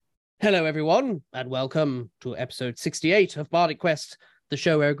Hello, everyone, and welcome to episode 68 of Bardic Quest, the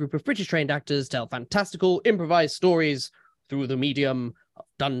show where a group of British trained actors tell fantastical, improvised stories through the medium of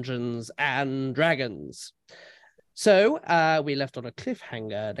Dungeons and Dragons. So, we left on a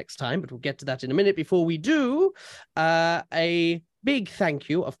cliffhanger next time, but we'll get to that in a minute. Before we do, a big thank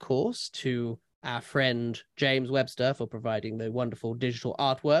you, of course, to our friend James Webster for providing the wonderful digital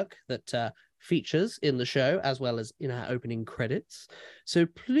artwork that features in the show, as well as in our opening credits. So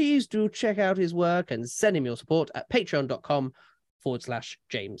please do check out his work and send him your support at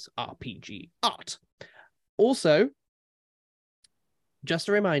patreon.com/JamesRPGArt. Also, just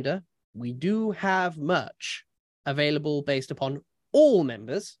a reminder, we do have merch available based upon all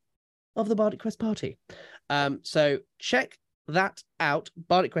members of the Bardic Quest party. So check that out,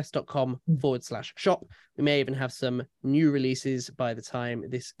 bardicquest.com/shop. We may even have some new releases by the time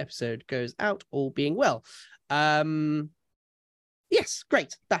this episode goes out, all being well. Yes,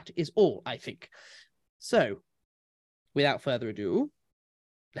 great. That is all, I think. So, without further ado,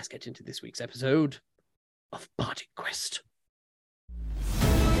 let's get into this week's episode of Bardic Quest.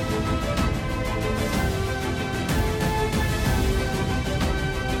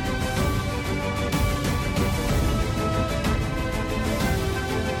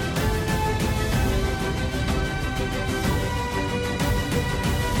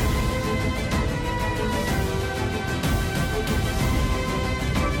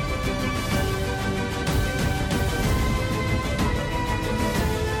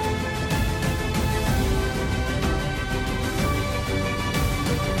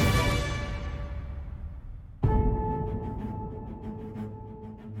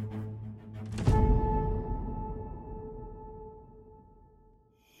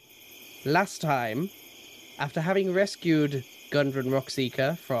 Last time, after having rescued Gundren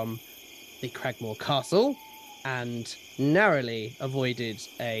Rockseeker from the Cragmore Castle and narrowly avoided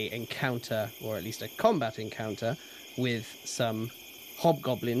a encounter, or at least a combat encounter, with some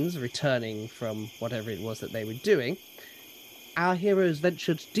hobgoblins returning from whatever it was that they were doing, our heroes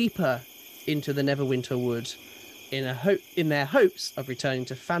ventured deeper into the Neverwinter Wood in their hopes of returning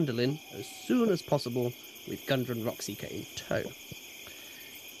to Phandalin as soon as possible with Gundren Rockseeker in tow.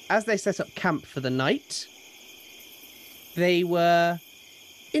 As they set up camp for the night, they were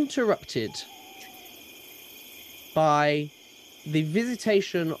interrupted by the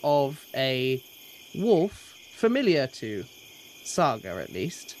visitation of a wolf familiar to Saga, at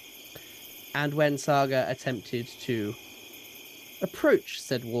least. And when Saga attempted to approach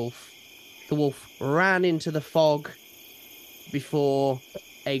said wolf, the wolf ran into the fog before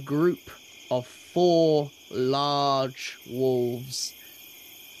a group of 4 large wolves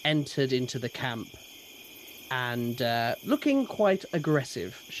entered into the camp and looking quite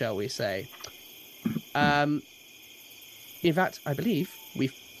aggressive, shall we say. In fact, I believe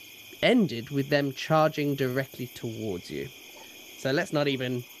we've ended with them charging directly towards you. So let's not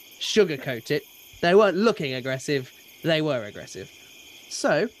even sugarcoat it. They weren't looking aggressive, they were aggressive.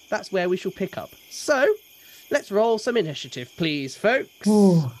 So that's where we shall pick up. So let's roll some initiative, please, folks.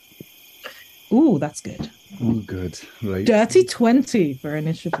 Ooh, that's good. Oh, good. Right. Dirty 20 for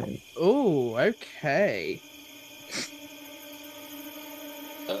initiative. Ooh, okay.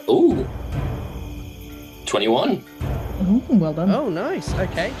 21. Ooh, well done. Oh, nice.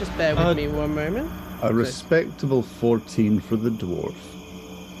 Okay, just bear with me one moment. A respectable 14 for the dwarf.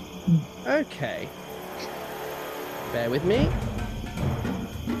 Okay. Bear with me.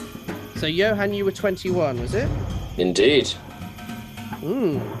 So, Johan, you were 21, was it? Indeed.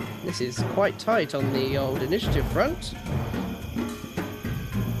 This is quite tight on the old initiative front.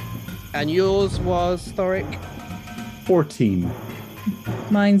 And yours was, Thoric? 14.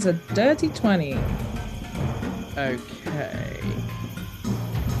 Mine's a dirty 20. Okay.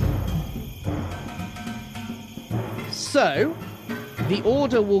 So, the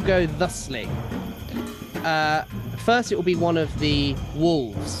order will go thusly. First, it will be one of the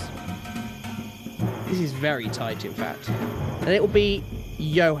wolves. This is very tight, in fact. And it will be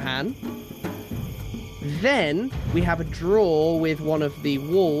Johan. Then we have a draw with one of the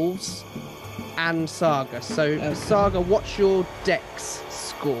wolves and Saga. So, Okay. Saga, what's your dex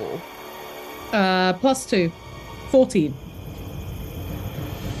score? +2. 14.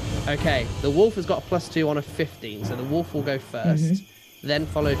 Okay, the wolf has got a +2 on a 15, so the wolf will go first, then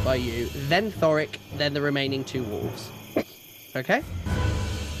followed by you, then Thoric, then the remaining 2 wolves. Okay?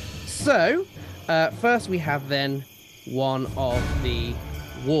 So, first we have then one of the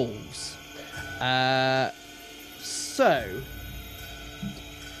wolves. So,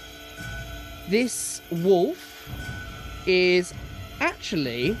 this wolf is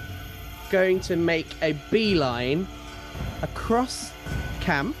actually going to make a beeline across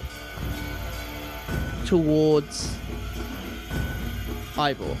camp towards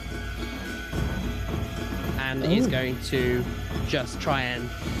Ivor. And is going to just try and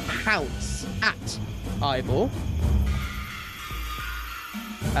pounce at Ivor.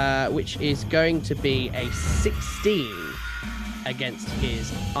 Which is going to be a 16 against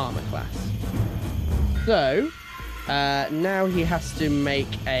his armor class. So, now he has to make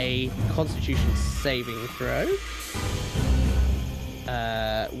a Constitution saving throw,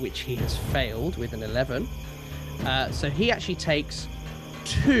 which he has failed with an 11. So he actually takes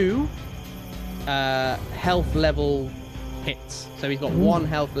 2 health level hits. So he's got 1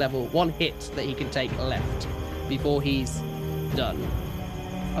 health level, 1 hit that he can take left before he's done.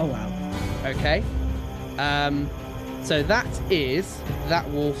 Oh, wow. Okay. So that is that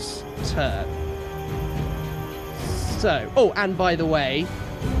wolf's turn. So, oh, and by the way,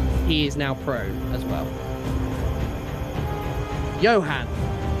 he is now prone as well. Johan,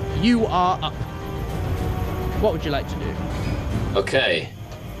 you are up. What would you like to do? Okay.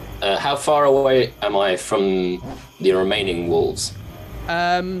 How far away am I from the remaining wolves?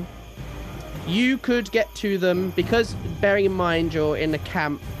 You could get to them because, bearing in mind you're in a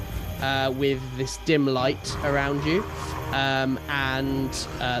camp with this dim light around you, and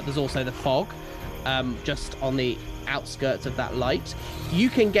there's also the fog just on the outskirts of that light. You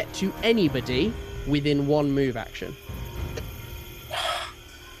can get to anybody within 1 move action.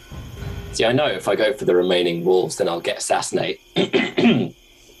 See, I know if I go for the remaining wolves, then I'll get assassinate.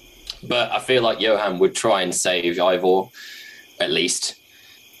 But I feel like Johan would try and save Ivor, at least.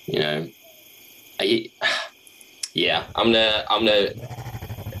 You know, yeah, I'm gonna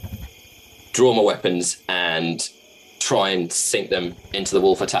draw my weapons and try and sink them into the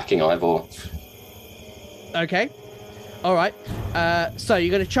wolf attacking Ivor. Okay. All right. So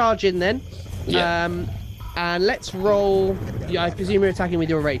you're going to charge in then. Yeah. And let's roll. Yeah, I presume you're attacking with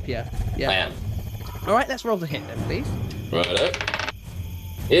your rapier. Yeah. I am. All right. Let's roll to hit then, please. Righto.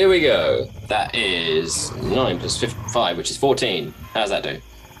 Here we go. That is 9 plus 5, which is 14. How's that do?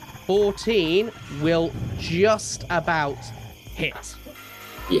 14 will just about hit.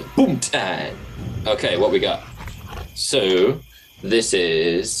 Yeah, boom time. Okay, what we got? So, this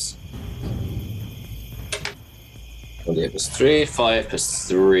is... 28 plus 3, 5 plus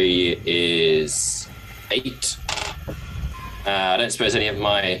 3 is 8. I don't suppose any of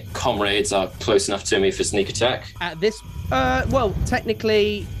my comrades are close enough to me for sneak attack. At this, well,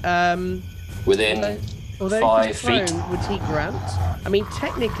 technically, Within although 5 he's prone, feet. would he grant? I mean,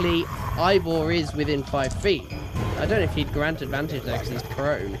 technically, Ivor is within 5 feet. I don't know if he'd grant advantage though, because he's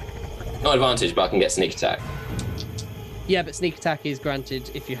prone. Not advantage, but I can get sneak attack. Yeah, but sneak attack is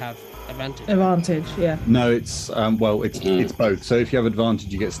granted if you have advantage. Advantage, yeah. No, it's it's both. So if you have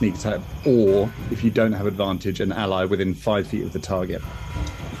advantage, you get sneak attack, or if you don't have advantage, an ally within 5 feet of the target.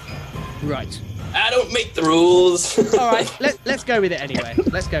 Right. I don't make the rules. All right. Let's go with it anyway.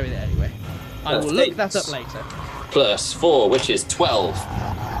 Let's go with it anyway. I will look that up later. Plus 4, which is 12.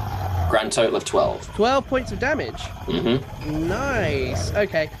 Grand total of 12. 12 points of damage. Mm-hmm. Nice.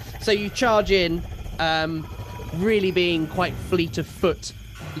 Okay. So you charge in, really being quite fleet of foot,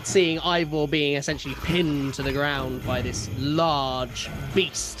 seeing Ivor being essentially pinned to the ground by this large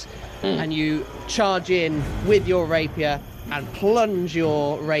beast. And you charge in with your rapier and plunge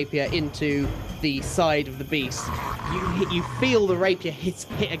your rapier into the side of the beast. You feel the rapier hit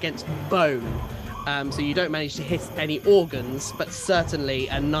against bone. So you don't manage to hit any organs, but certainly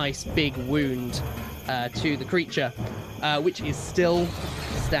a nice big wound to the creature, which is still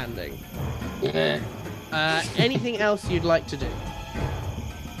standing. Yeah. Anything else you'd like to do?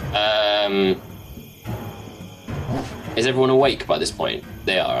 Is everyone awake by this point?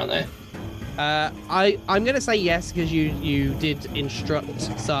 They are, aren't they? I'm going to say yes, because you did instruct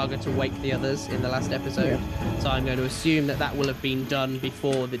Saga to wake the others in the last episode. Yeah. So I'm going to assume that will have been done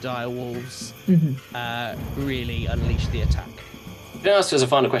before the dire wolves really unleash the attack. Can I ask as a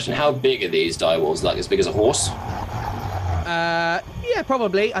final question, how big are these dire wolves? Like as big as a horse? Yeah,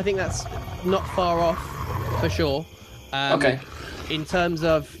 probably. I think that's not far off, for sure. Okay. In terms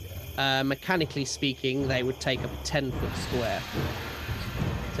of mechanically speaking, they would take up a 10-foot square.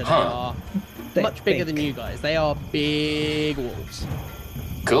 So they are much bigger than you guys. They are big wolves.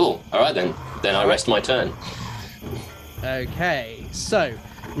 Cool. All right, then. Then I rest my turn. Okay, so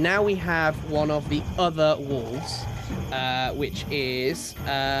now we have one of the other wolves, which is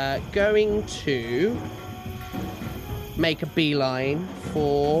going to make a beeline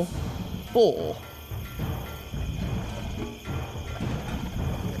for 4.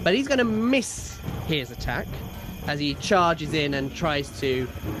 But he's going to miss his attack as he charges in and tries to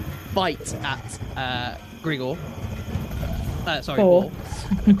bite at Grigor. Sorry, Boar. Boar.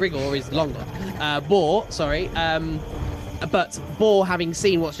 Grigor is longer. Boar, sorry. But Boar, having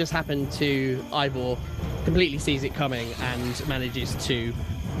seen what's just happened to Ivor, completely sees it coming and manages to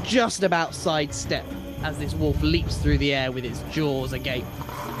just about sidestep as this wolf leaps through the air with its jaws agape.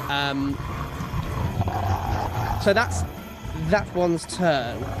 So that's that one's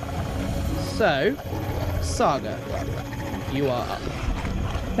turn. So, Saga, you are up.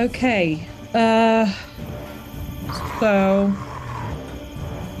 Okay. So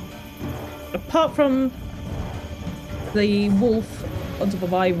apart from the wolf on top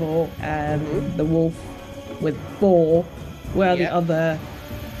of Ivor and the wolf with Boar, where are the Yep. other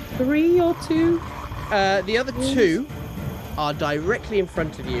 3 or 2? The other two are directly in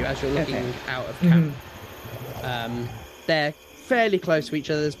front of you as you're looking Okay. out of camp. They're fairly close to each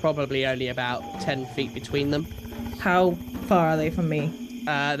other. There's probably only about 10 feet between them. How far are they from me?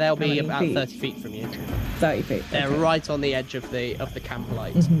 They'll be many about feet? 30 feet from you. 30 feet. They're okay. right on the edge of the camp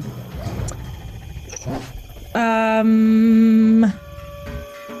light.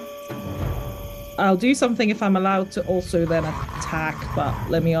 I'll do something if I'm allowed to also then attack, but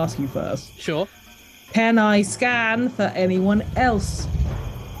let me ask you first. Sure. Can I scan for anyone else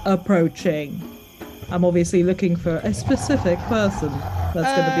approaching? I'm obviously looking for a specific person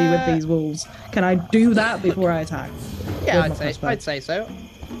that's going to be with these wolves. Can I do that before I attack? Yeah, With my crossbow? I'd say so.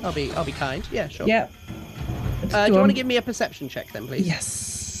 I'll be kind. Yeah, sure. Yeah. Do you want to give me a perception check then, please?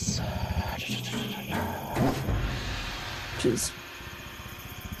 Yes. Jeez.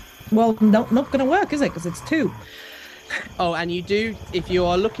 Well, not going to work, is it? Because it's 2. Oh, and you do, if you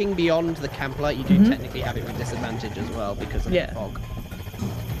are looking beyond the camp light, you do technically have it with disadvantage as well because of the fog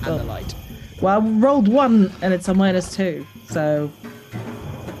and Well. the light. Well, I rolled 1 and it's a -2, so.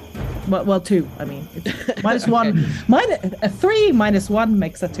 Well, 2. I mean, it's -1. A 3 -1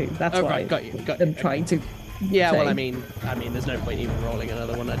 makes a 2. That's Oh, why right, got you. I'm trying to. Yeah, well, say. I mean, there's no point even rolling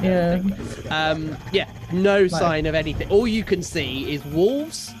another one. I don't Yeah. think. Yeah, no sign of anything. All you can see is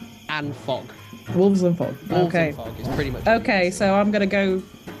wolves and fog. Wolves and fog. Wolves Okay. and fog is pretty much. all you Okay, can see. so I'm gonna go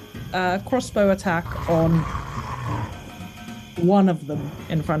crossbow attack on one of them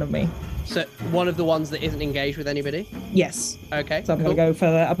in front of me. So one of the ones that isn't engaged with anybody. Yes. Okay. So I'm cool. gonna go for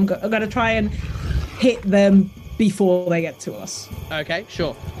the. I'm gonna try and hit them before they get to us. Okay,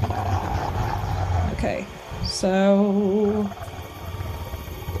 sure. Okay. So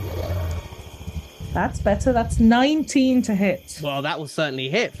that's better. That's 19 to hit. Well, that will certainly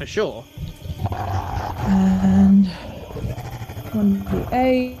hit for sure. And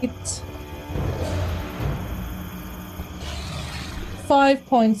 1d8. 5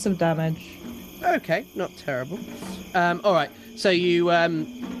 points of damage. Okay, not terrible. All right. So you,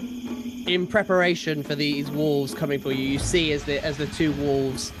 in preparation for these wolves coming for you, you see as the two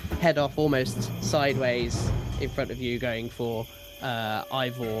wolves head off almost sideways in front of you, going for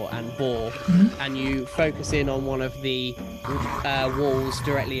Ivor and Boar, and you focus in on one of the walls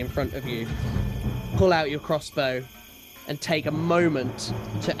directly in front of you. Pull out your crossbow and take a moment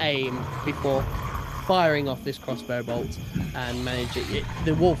to aim before firing off this crossbow bolt and manage it.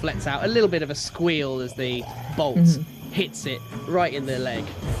 The wolf lets out a little bit of a squeal as the bolt hits it right in the leg,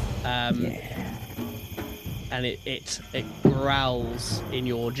 and it growls in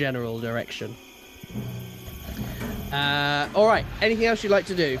your general direction. All right, anything else you'd like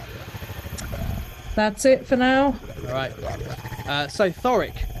to do? That's it for now. All right. So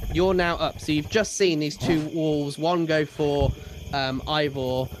Thoric, you're now up. So you've just seen these two wolves. One go for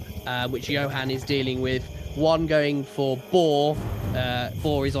Ivor, which Johan is dealing with. One going for Boar.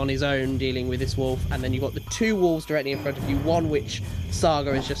 Boar is on his own dealing with this wolf. And then you've got the two wolves directly in front of you. One which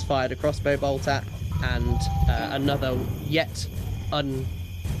Saga has just fired a crossbow bolt at, and another yet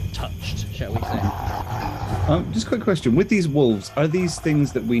untouched, shall we say. Just a quick question. With these wolves, are these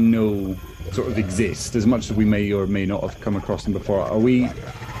things that we know sort of exist, as much as we may or may not have come across them before? Are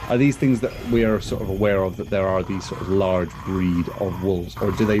these things that we are sort of aware of, that there are these sort of large breed of wolves,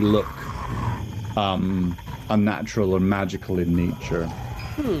 or do they look unnatural or magical in nature?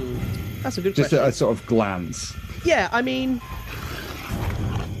 That's a good Just question. a sort of glance. Yeah, I mean,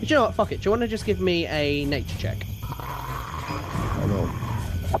 do you know what? Fuck it. Do you want to just give me a nature check?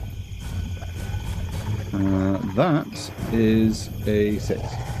 That is a 6.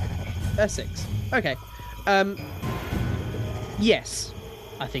 A 6. Okay. Yes,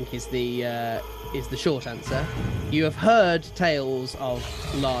 I think is the short answer. You have heard tales of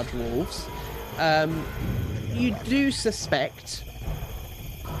large wolves. You do suspect,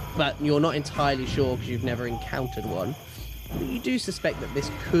 but you're not entirely sure because you've never encountered one, but you do suspect that this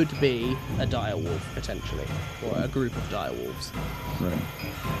could be a dire wolf, potentially, or a group of dire wolves. Right.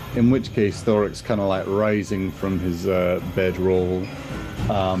 In which case, Thoric's kind of like rising from his bedroll.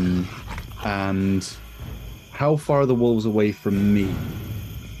 And how far are the wolves away from me?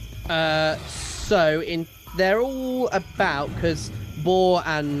 They're all about, because Boar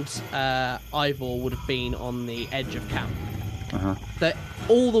and Ivor would have been on the edge of camp. That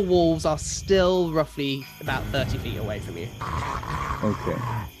all the wolves are still roughly about 30 feet away from you. Okay.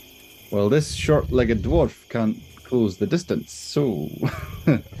 Well, this short-legged dwarf can't close the distance, so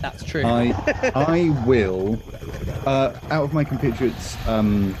That's true. I will, out of my compatriots,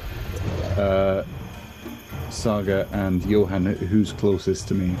 Saga and Johan, who's closest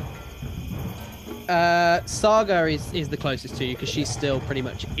to me? Saga is the closest to you because she's still pretty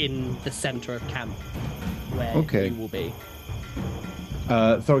much in the center of camp where you will be.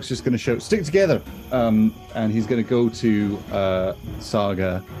 Thoric's just going to shout, "Stick together!" And he's going to go to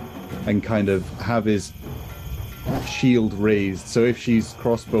Saga and kind of have his shield raised. So if she's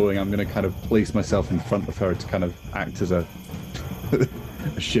crossbowing, I'm going to kind of place myself in front of her to kind of act as a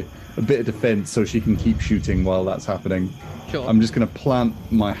bit of defense so she can keep shooting while that's happening. Sure. I'm just going to plant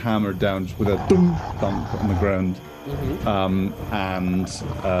my hammer down just with a dunk on the ground. And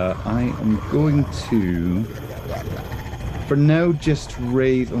I am going to, for now, just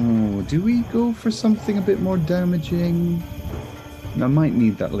raise... Oh, do we go for something a bit more damaging? I might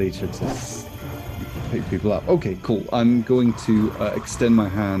need that later to pick people up. Okay, cool. I'm going to extend my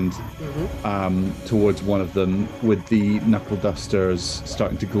hand towards one of them with the knuckle dusters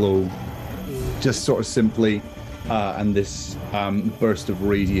starting to glow. Just sort of simply... and this burst of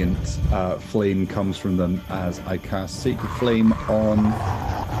radiant flame comes from them as I cast Sacred Flame on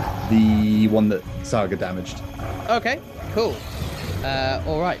the one that Saga damaged. Okay, cool.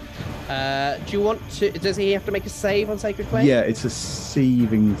 All right. Do you want to... Does he have to make a save on Sacred Flame? Yeah, it's a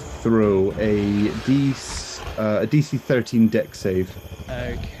saving throw, a DC 13 dex save.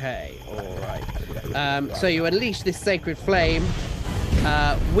 Okay, all right. So you unleash this Sacred Flame,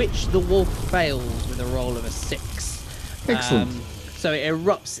 which the wolf fails with a roll of a 6. Excellent. So it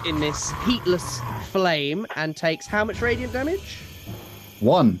erupts in this heatless flame and takes how much radiant damage?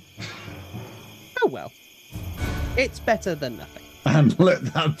 1. Oh well. It's better than nothing. And let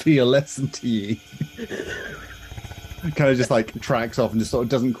that be a lesson to you. Kind of just like tracks off and just sort of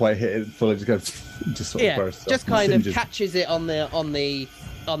doesn't quite hit it fully, just goes, just sort of bursts just off kind of singes, catches it on the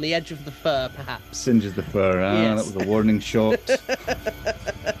edge of the fur, perhaps. singes the fur. Yes. That was a warning shot.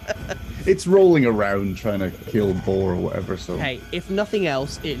 It's rolling around trying to kill Boar or whatever, so Hey, if nothing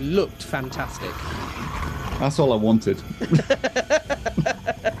else, it looked fantastic. that's all I wanted.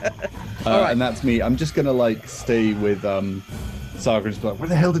 Alright. And that's me. I'm just gonna like stay with Saga and just be like, where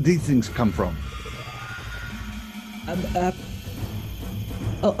the hell did these things come from?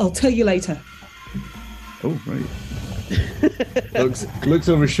 I'll tell you later. Oh, right. looks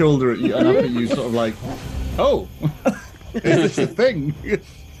over his shoulder at you and up at you, sort of like, oh, is this a thing?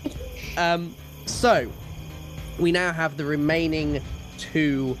 So we now have the remaining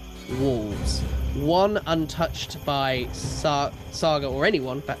 2 wolves. One untouched by Saga or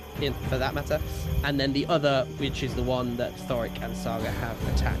anyone, for that matter, and then the other, which is the one that Thoric and Saga have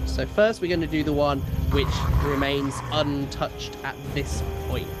attacked. So first we're going to do the one which remains untouched at this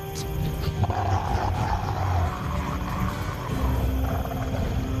point.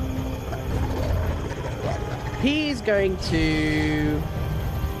 He's going to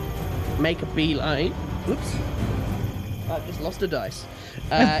make a beeline. Oops. I've just lost a dice.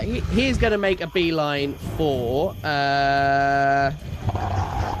 He's going to make a beeline for... We're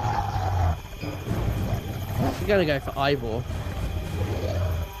going to go for Ivor.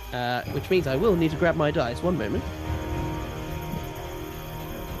 Which means I will need to grab my dice. One moment.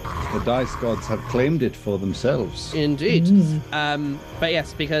 The dice gods have claimed it for themselves. Indeed. But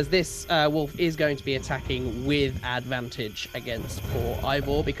yes, because this wolf is going to be attacking with advantage against poor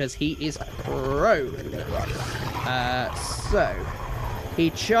Ivor because he is prone. So he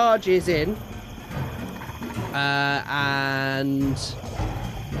charges in and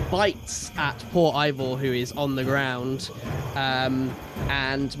bites at poor Ivor, who is on the ground, and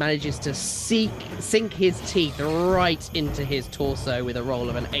manages to sink his teeth right into his torso with a roll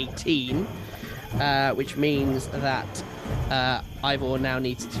of an 18, which means that Ivor now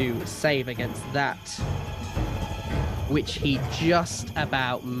needs to save against that, which he just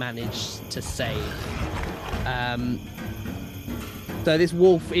about managed to save. So this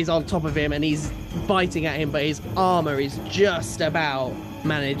wolf is on top of him and he's biting at him, but his armor is just about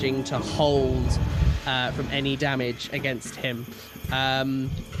managing to hold from any damage against him.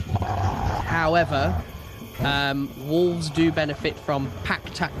 However, wolves do benefit from pack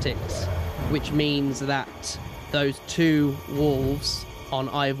tactics, which means that those two wolves on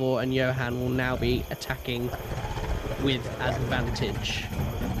Ivor and Johan will now be attacking with advantage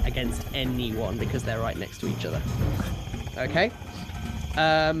against anyone because they're right next to each other. Okay?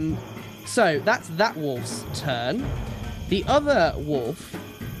 So that's that wolf's turn. The other wolf,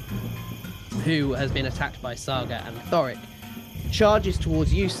 who has been attacked by Saga and Thoric, charges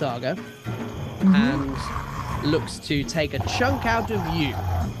towards you, Saga, and looks to take a chunk out of you.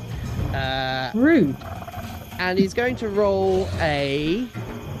 Rude. And he's going to roll a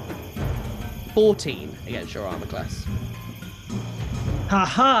 14 against your armor class.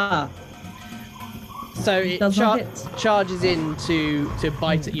 Haha. So it Does not hit. charges in to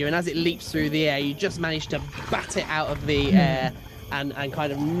bite at you, and as it leaps through the air, you just manage to bat it out of the air and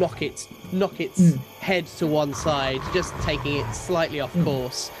kind of knock its head to one side, just taking it slightly off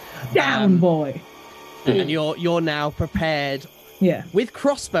course. Down, boy. And you're now prepared Yeah. with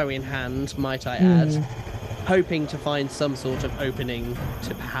crossbow in hand, might I add, hoping to find some sort of opening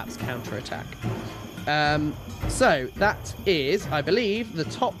to perhaps counterattack. So that is, I believe, the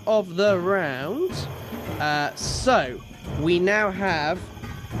top of the round. So we now have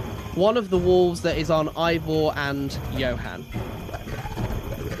one of the wolves that is on Ivor and Johan.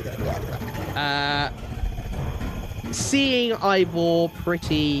 Seeing Ivor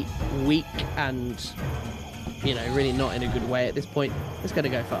pretty weak and, really not in a good way at this point, it's going to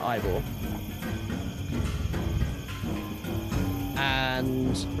go for Ivor.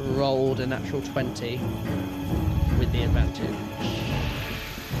 And rolled a natural 20 with the advantage.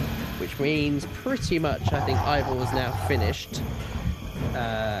 Which means pretty much, I think Ivor is now finished.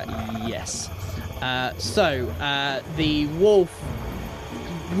 Yes. So the wolf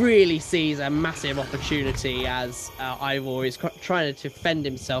really sees a massive opportunity as Ivor is trying to defend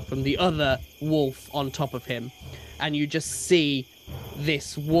himself from the other wolf on top of him. And you just see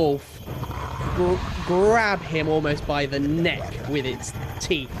this wolf grab him almost by the neck with its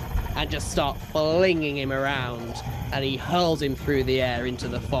teeth and just start flinging him around, and he hurls him through the air into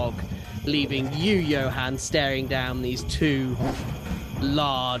the fog, leaving you, Johan, staring down these two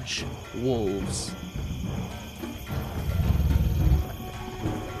large wolves.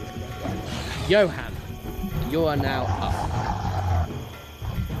 Johan, you are now up.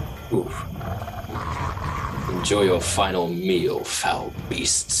 Oof. Enjoy your final meal, foul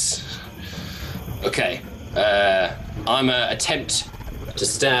beasts. Okay, I'm gonna attempt to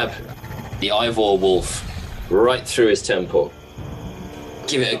stab the Ivor wolf right through his temple.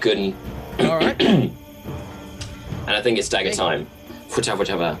 Give it a good All right. and I think it's dagger time.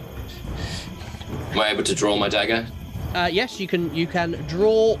 Whatever. Am I able to draw my dagger? Yes, you can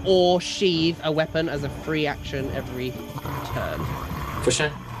draw or sheathe a weapon as a free action every turn. For sure.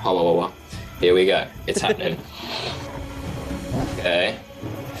 Here we go. It's happening. Okay.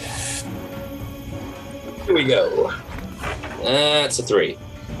 Here we go. That's a 3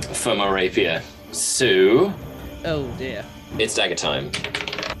 for my rapier. So, Oh dear. it's dagger time.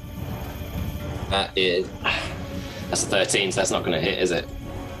 That's a 13, so that's not going to hit, is it?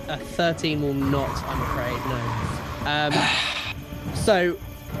 A 13 will not, I'm afraid, no. So,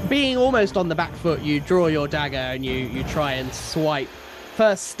 being almost on the back foot, you draw your dagger and you try and swipe.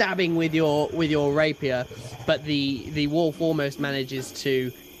 First stabbing with your rapier, but the wolf almost manages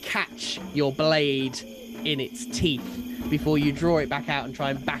to catch your blade in its teeth before you draw it back out and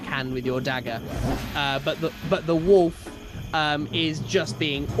try and backhand with your dagger. But the wolf is just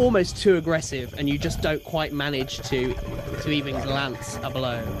being almost too aggressive, and you just don't quite manage to even glance a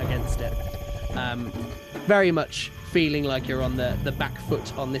blow against it. Very much feeling like you're on the back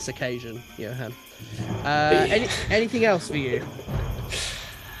foot on this occasion, Johan. Anything else for you?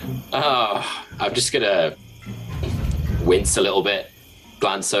 I'm just gonna wince a little bit,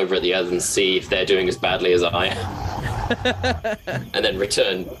 glance over at the others and see if they're doing as badly as I am, and then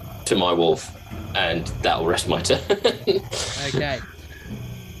return to my wolf, and that'll rest my turn. Okay.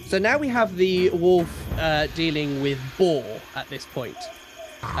 So now we have the wolf dealing with Boar at this point,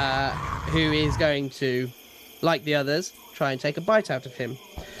 who is going to, like the others, try and take a bite out of him.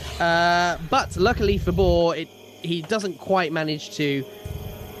 But luckily for Boar, he doesn't quite manage to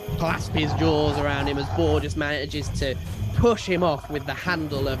clasp his jaws around him, as Boar just manages to push him off with the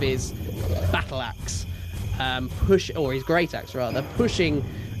handle of his battle axe, or his great axe rather, pushing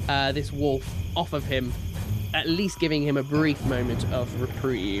this wolf off of him, at least giving him a brief moment of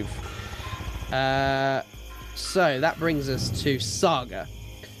reprieve. So that brings us to Saga.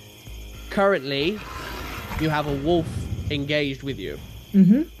 Currently, you have a wolf engaged with you.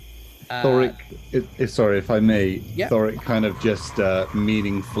 Mm-hmm. Thoric, sorry if I may, Yeah. Thoric kind of just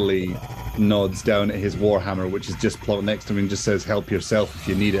meaningfully nods down at his warhammer, which is just plopped next to him, and just says, "Help yourself if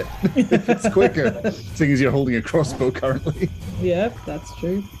you need it." If it's quicker, seeing as you're holding a crossbow currently. Yep, that's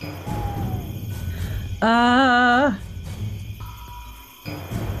true.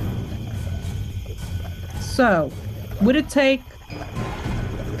 So, would it take...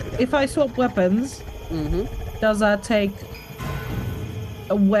 If I swap weapons, does that take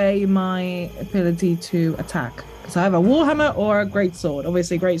away my ability to attack? Because I have a warhammer or a greatsword.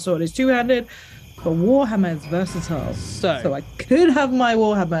 Obviously, greatsword is two-handed, but warhammer is versatile. So I could have my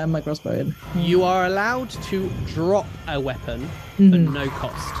warhammer and my crossbow in. You are allowed to drop a weapon for no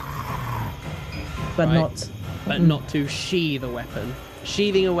cost, But right? not... but not to sheath a weapon.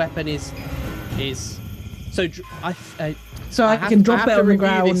 Sheathing a weapon is so. So I have- can drop have it to on the review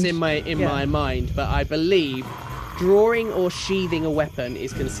ground. this in my mind, but I believe drawing or sheathing a weapon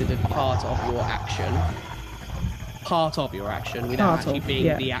is considered part of your action. Part of your action, without Part of, actually being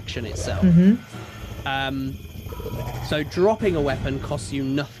yeah. the action itself. So dropping a weapon costs you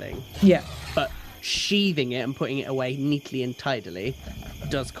nothing, Yeah. but sheathing it and putting it away neatly and tidily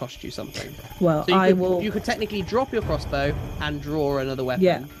does cost you something. Well, So you will... could technically drop your crossbow and draw another weapon,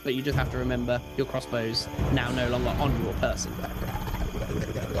 Yeah. but you just have to remember your crossbow's now no longer on your person.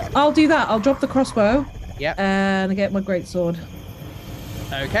 I'll do that. I'll drop the crossbow Yep. and get my greatsword.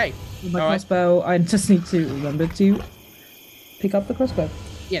 Okay. With my All right. crossbow, I just need to remember to pick up the crossbow.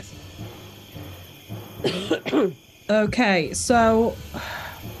 Yes. Okay, so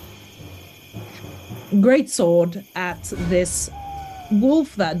greatsword at this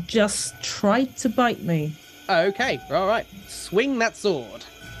wolf that just tried to bite me. Okay. All right. Swing that sword.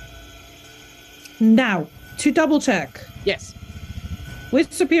 Now, to double check, Yes.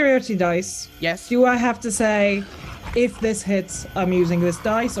 with superiority dice, Yes. do I have to say if this hits, I'm using this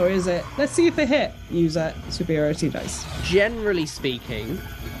dice, or is it, let's see if it hit, use that superiority dice? Generally speaking,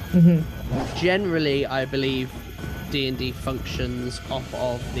 generally I believe D&D functions off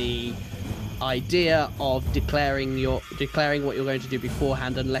of the idea of declaring what you're going to do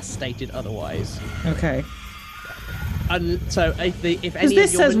beforehand, unless stated otherwise. Okay. So if any Because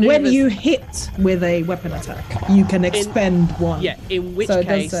this of your says when maneuvers- you hit with a weapon attack, you can expend one. Yeah, in which So it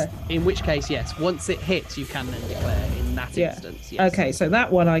does case, say. yes. Once it hits, you can then declare in that Yeah. instance. Yes. Okay, so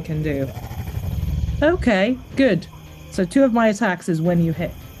that one I can do. Okay, good. So 2 of my attacks is when you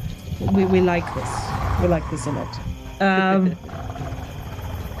hit. We like this. We like this a lot.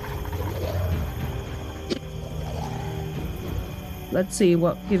 Let's see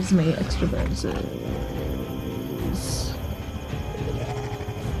what gives me extra bonuses.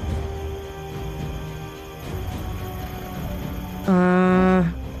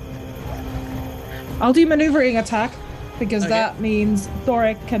 I'll do maneuvering attack because Okay. that means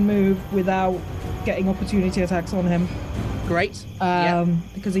Thoric can move without getting opportunity attacks on him. Great. Yeah.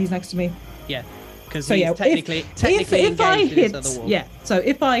 Because he's next to me. Yeah. Because So he's yeah, technically if I engaged hit, in this other wall. yeah. So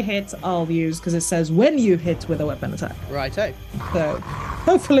if I hit, I'll use because it says when you hit with a weapon attack. Righto. So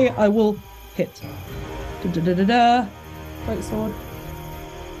hopefully I will hit. Da-da-da-da-da. Great sword.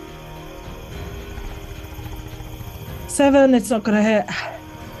 7. It's not gonna hit.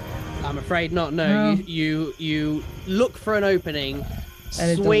 I'm afraid not. No. No. You look for an opening,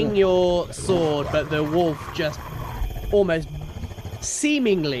 And it swing doesn't. your sword, but the wolf just almost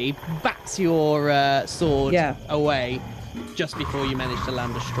seemingly bats your sword Yeah. away just before you manage to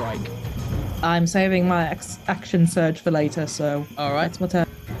land a strike. I'm saving my action surge for later, so All right. that's my turn.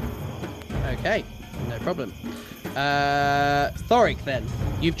 Okay, no problem. Thoric, then.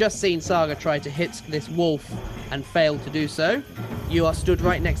 You've just seen Saga try to hit this wolf and fail to do so. You are stood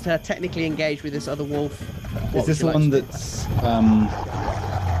right next to her, technically engaged with this other wolf. What Is this the would you one like to do? that's...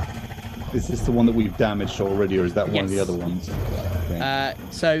 Is this the one that we've damaged already, or is that one of the Yes. other ones? Okay.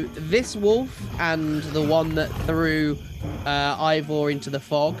 So this wolf and the one that threw Ivor into the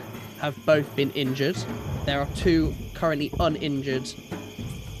fog have both been injured. There are 2 currently uninjured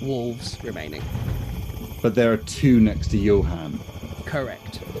wolves remaining. But there are 2 next to Johan.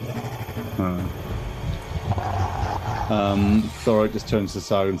 Correct. Thoric just turns to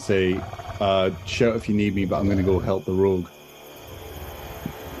Saga and say, shout if you need me, but I'm going to go help the rogue.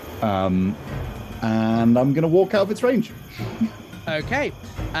 And I'm going to walk out of its range. Okay,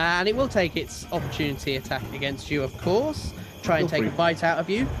 and it will take its opportunity attack against you, of course. Try and Feel take a free. bite out of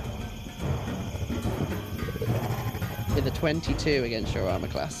you. With a 22 against your armor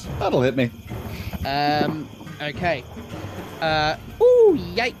class. That'll hit me. Okay. Ooh,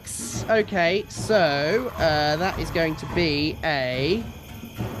 yikes. Okay, so that is going to be a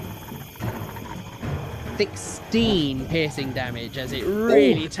 16 piercing damage as it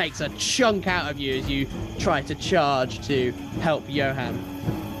really takes a chunk out of you as you try to charge to help Johan.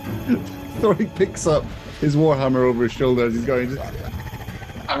 Thoric picks up his warhammer over his shoulder as he's going.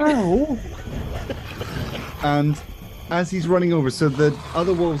 Ow! And as he's running over, so the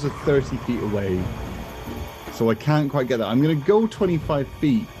other wolves are 30 feet away. So I can't quite get that. I'm going to go 25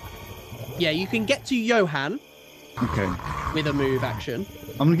 feet. Yeah, you can get to Johan Okay. with a move action.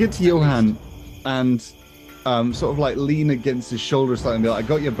 I'm going to get to Johan and sort of like lean against his shoulder slightly and be like, I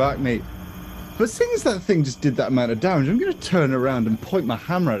got your back, mate. But seeing as that thing just did that amount of damage, I'm going to turn around and point my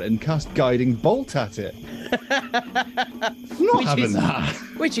hammer at it and cast Guiding Bolt at it. I'm not having that.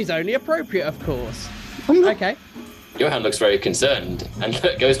 Which is only appropriate, of course. I'm not- Okay. Johan looks very concerned and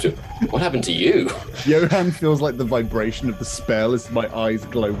goes to, what happened to you? Johan feels like the vibration of the spell as my eyes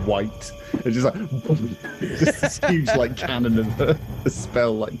glow white. It's just like, just this huge like cannon of the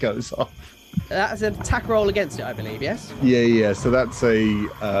spell like goes off. That's an attack roll against it, I believe, yes? Yeah. So that's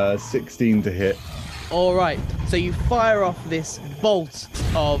a 16 to hit. All right. So you fire off this bolt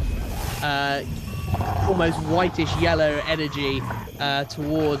of almost whitish yellow energy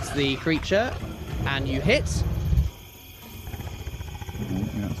towards the creature, and you hit.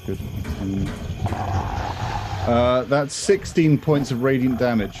 Yeah, that's good. That's 16 points of radiant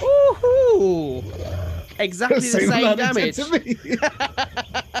damage. Woohoo! Exactly the same amount it damage. did to me.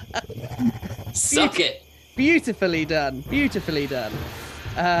 Suck it! Beautifully done. Beautifully done.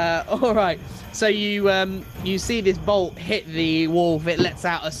 All right. So you see this bolt hit the wolf. It lets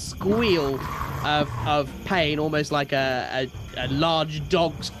out a squeal of pain, almost like a large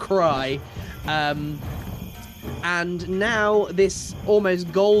dog's cry. And now this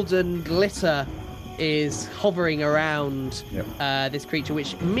almost golden glitter is hovering around this creature,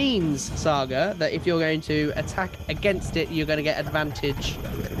 which means, Saga, that if you're going to attack against it, you're going to get advantage.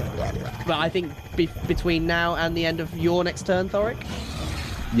 But I think between now and the end of your next turn, Thoric.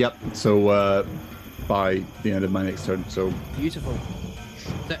 Yep. So by the end of my next turn. So Beautiful.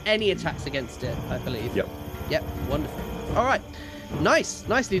 So any attacks against it, I believe. Yep. Yep. Wonderful. All right. Nice.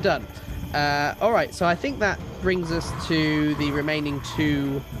 Nicely done. All right. So I think that brings us to the remaining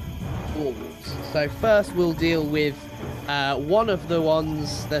two wolves. So first we'll deal with one of the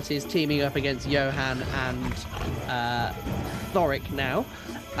ones that is teaming up against Johan and Thoric now.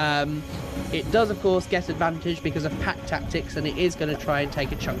 It does, of course, get advantage because of pack tactics, and it is going to try and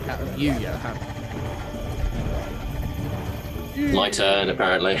take a chunk out of you, Johan. My turn,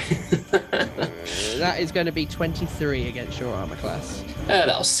 apparently. That is going to be 23 against your armor class.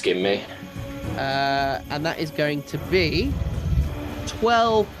 That'll skim me. And that is going to be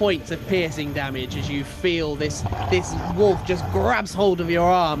 12 points of piercing damage as you feel this wolf just grabs hold of your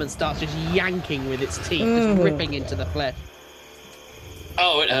arm and starts just yanking with its teeth, just ripping into the flesh.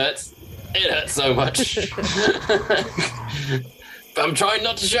 Oh, it hurts. It hurts so much. But I'm trying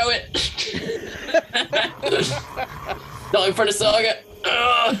not to show it. Not in front of Saga.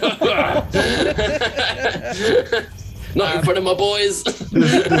 Not in front of my boys.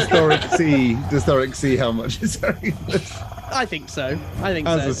 does Thoric see how much it's hurting? I think so.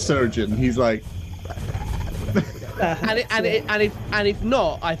 As a surgeon, he's like, and if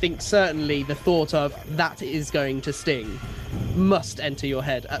not, I think certainly the thought of that is going to sting must enter your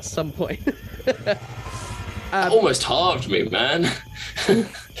head at some point. Almost halved me, man.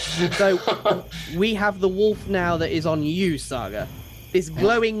 So we have the wolf now that is on you, Saga. This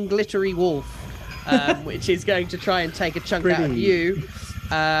glowing, glittery wolf, which is going to try and take a chunk out of you.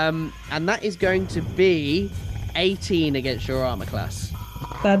 And that is going to be 18 against your armor class.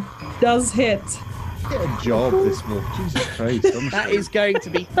 That does hit. get a job, this wolf. Jesus Christ. That is going to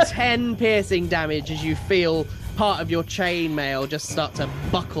be 10 piercing damage as you feel part of your chainmail just start to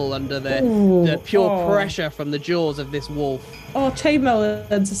buckle under the pure pressure from the jaws of this wolf. Oh, chainmail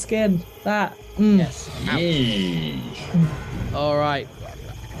into skin. That. Yes. Yee. All right.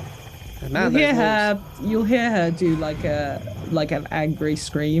 Man, You'll hear her do like an angry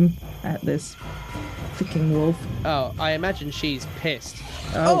scream at this freaking wolf. Oh, I imagine she's pissed.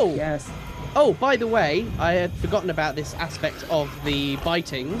 Oh, yes. Oh, by the way, I had forgotten about this aspect of the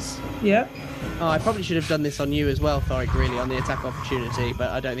bitings. Yeah. Oh, I probably should have done this on you as well, Thoric, really, on the attack opportunity, but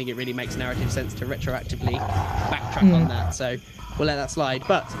I don't think it really makes narrative sense to retroactively backtrack on that, so we'll let that slide.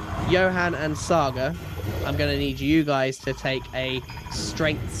 But Johan and Saga, I'm going to need you guys to take a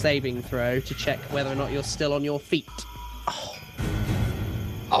strength saving throw to check whether or not you're still on your feet.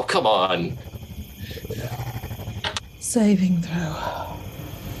 Oh, come on. Saving throw.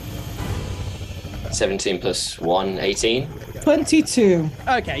 17 plus 1, 18. 22.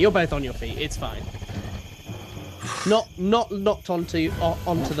 Okay, you're both on your feet. It's fine. Not knocked onto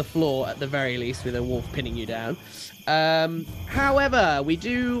the floor at the very least, with a wolf pinning you down. However,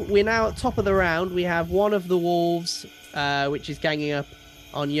 we're now at top of the round. We have one of the wolves, which is ganging up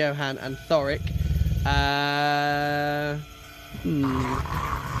on Johan and Thoric.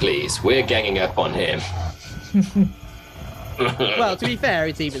 Please, we're ganging up on him. Well, to be fair,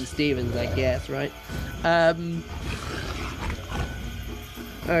 it's even Stevens, I guess, right?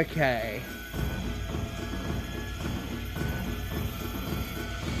 Okay.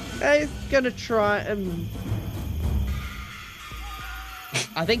 He's gonna try.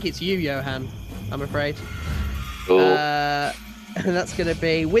 I think it's you, Johan. I'm afraid. Cool. And that's going to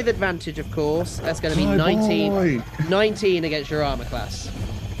be with advantage, of course. That's going to be My 19, boy. 19 against your armor class,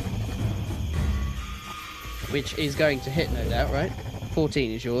 which is going to hit, no doubt, right?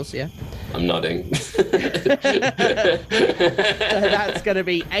 14 is yours, yeah. I'm nodding. So that's going to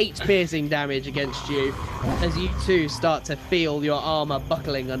be 8 piercing damage against you, as you two start to feel your armor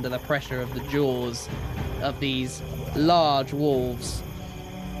buckling under the pressure of the jaws of these large wolves.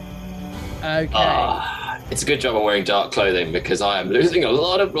 Okay. It's a good job I'm wearing dark clothing because I am losing a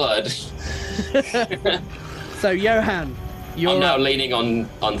lot of blood. So Johan, you're I'm now leaning on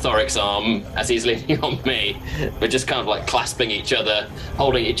Thoric's arm as he's leaning on me. We're just kind of like clasping each other,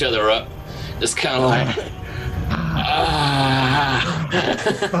 holding each other up. Just kind of like...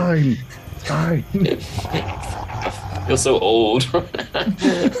 Fine. Fine. You're so old.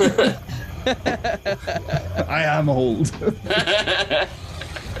 I am old.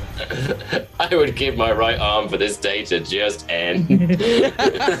 I would give my right arm for this day to just end.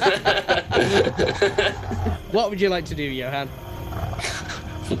 What would you like to do, Johan?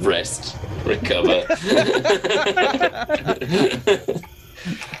 Rest. Recover.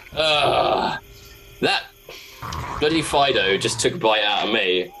 That bloody Fido just took a bite out of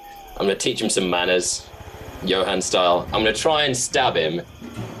me. I'm going to teach him some manners, Johan style. I'm going to try and stab him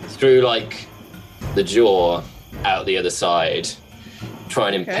through, like, the jaw out the other side. Try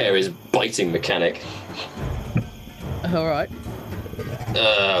and impair his biting mechanic. All right.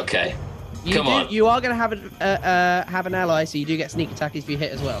 Okay. Come on. You are going to have an ally, so you do get sneak attack if you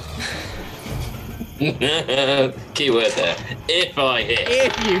hit as well. Keyword there. If I hit.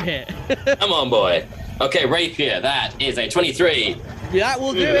 If you hit. Come on, boy. Okay, rapier. That is a 23. That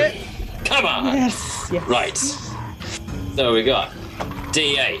will do it. Come on. Yes. Yes. Right. So we got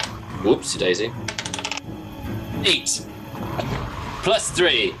D8. Whoops, daisy. 8. Plus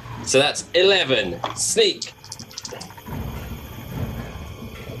 3. So that's 11. Sneak.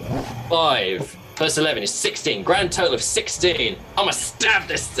 5 plus 11 is 16. Grand total of 16. I'm gonna stab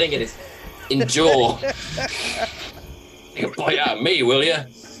this thing in its jaw. You can bite out of me, will you?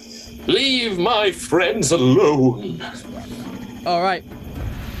 Leave my friends alone. All right.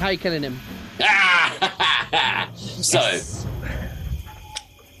 How are you killing him? So,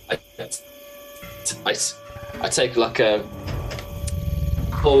 I take like a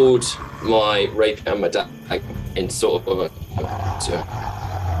hold my rapier and my dagger in sort of a.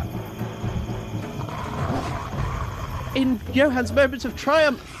 In Johan's moments of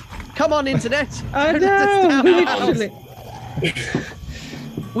triumph. Come on, internet. I know. Literally.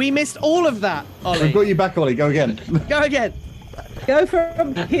 We missed all of that, Ollie. I've got you back, Ollie. Go again. Go again. Go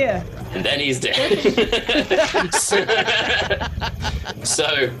from here. And then he's dead.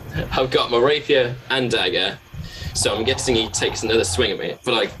 So I've got my rapier and dagger. So I'm guessing he takes another swing at me.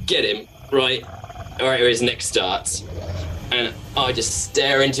 But I get him right where his neck starts. And I just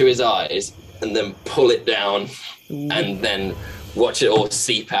stare into his eyes and then pull it down. And then watch it all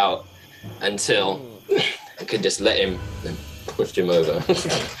seep out until I can just let him and push him over.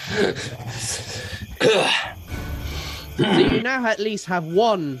 So you now at least have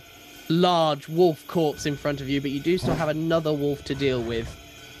one large wolf corpse in front of you, but you do still have another wolf to deal with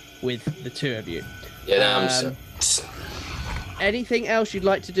the two of you. Yeah, now Anything else you'd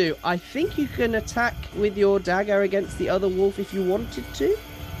like to do? I think you can attack with your dagger against the other wolf if you wanted to.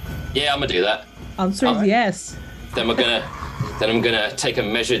 yeah, I'm gonna do that. Answer is Alright. yes. Then I'm gonna take a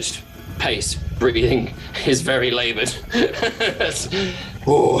measured pace. Breathing is very laboured.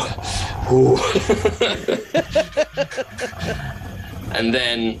 Ooh, ooh. And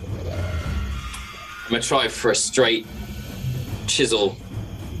then I'm gonna try for a straight chisel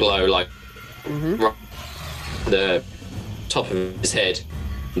blow, like right the top of his head,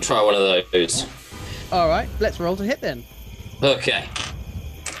 and try one of those. All right, let's roll to hit then. Okay.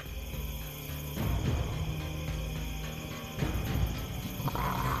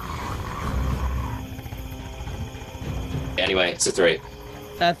 Anyway, it's a 3.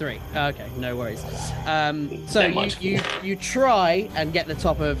 3. Okay, no worries. So Never mind. you try and get the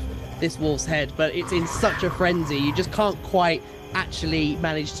top of this wolf's head, but it's in such a frenzy, you just can't quite actually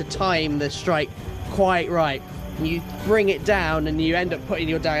manage to time the strike quite right. And you bring it down, and you end up putting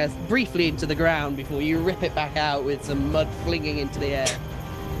your dagger briefly into the ground before you rip it back out with some mud flinging into the air.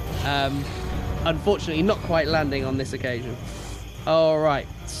 Unfortunately, not quite landing on this occasion. All right,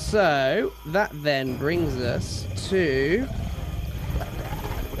 so that then brings us to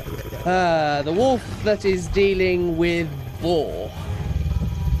the wolf that is dealing with Boar.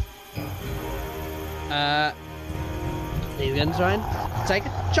 He's going to try and take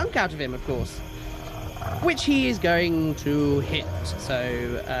a chunk out of him, of course, which he is going to hit.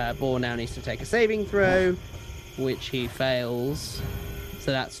 So Boar now needs to take a saving throw, which he fails. So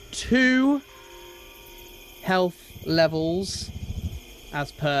that's 2 health levels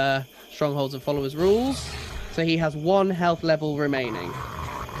as per Strongholds and Followers rules. So he has 1 health level remaining.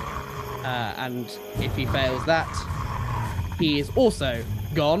 And if he fails that, he is also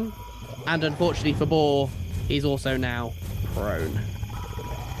gone. And unfortunately for Boar, he's also now prone.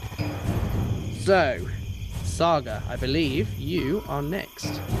 So, Saga, I believe you are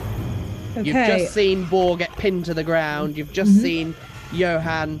next. Okay. You've just seen Boar get pinned to the ground. You've just seen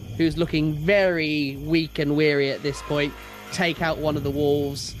Johan, who's looking very weak and weary at this point, take out one of the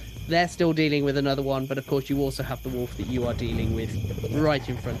wolves. They're still dealing with another one, but of course you also have the wolf that you are dealing with right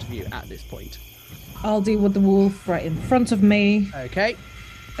in front of you at this point. I'll deal with the wolf right in front of me. Okay.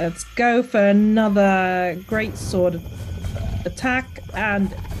 Let's go for another great sword attack,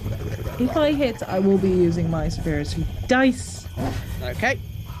 and if I hit, I will be using my superiority dice. Okay.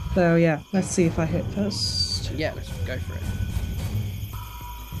 So yeah, let's see if I hit first. Yeah, let's go for it.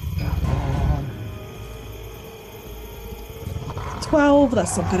 12,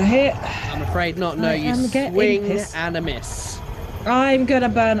 that's not gonna hit. I'm afraid not. No, I you am getting swing pissed. and a miss. I'm gonna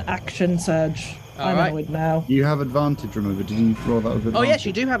burn action surge. I'm Alright. annoyed now. You have advantage, remember? Did you roll that with advantage? Oh, yes,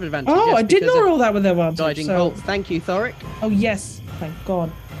 you do have advantage. Oh, yes, I did because not of roll that with advantage. Guiding So... bolts. Thank you, Thoric. Oh yes, thank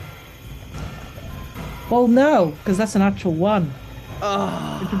God. Well, no, because that's an actual 1.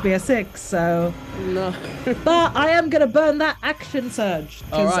 Oh, It would be a 6. So, no. but I am gonna burn that action surge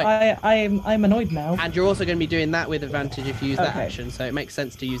because Alright. I'm annoyed now. And you're also going to be doing that with advantage if you use that Okay. action, so it makes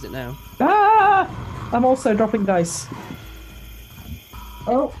sense to use it now. Ah! I'm also dropping dice.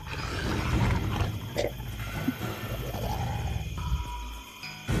 Oh.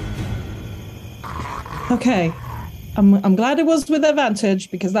 Okay. I'm glad it was with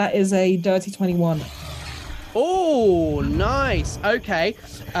advantage because that is a dirty 21. Oh, nice. Okay.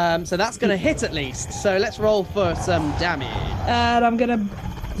 So that's going to hit at least. So let's roll for some damage. And I'm gonna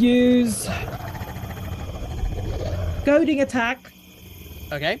use goading attack,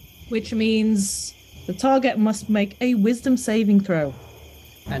 Okay. which means the target must make a wisdom saving throw.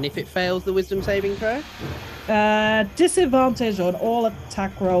 And if it fails the wisdom saving throw? Disadvantage on all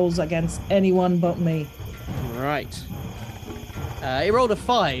attack rolls against anyone but me. Right. It rolled a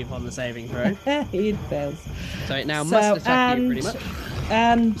 5 on the saving throw. It fails. So it now must attack you pretty much.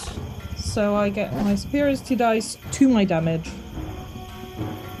 And so I get my superiority dice to my damage,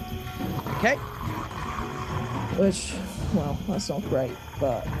 Okay. which, well, that's not great,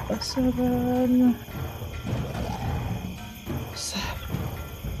 but a 7.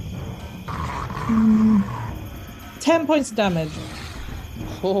 10 points of damage.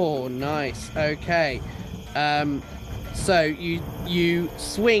 Oh, nice. Okay. So you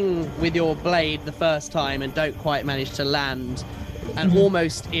swing with your blade the first time and don't quite manage to land, and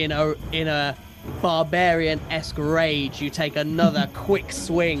almost in a barbarian-esque rage, you take another quick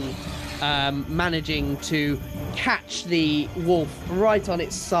swing, managing to catch the wolf right on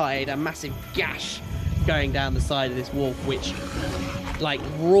its side, a massive gash going down the side of this wolf, which like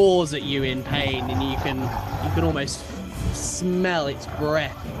roars at you in pain, and you can almost smell its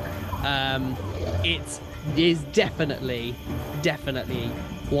breath. It is definitely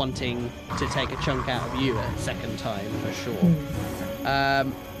wanting to take a chunk out of you a second time for sure.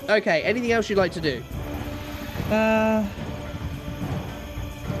 Okay, anything else you'd like to do?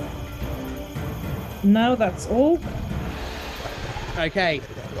 No, that's all. Okay,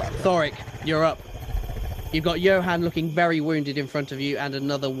 Thoric, you're up. You've got Johan looking very wounded in front of you, and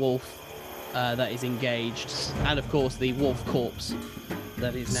another wolf that is engaged, and of course the wolf corpse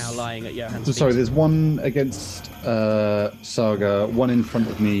that is now lying at Johan's So feet. sorry, there's one against Saga, one in front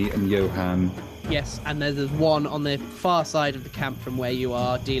of me and Johan. Yes, and there's one on the far side of the camp from where you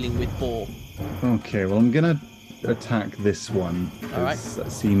are dealing with Boar. Okay, well I'm gonna attack this one. All right.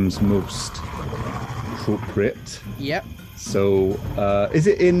 That seems most appropriate. Yep. So, is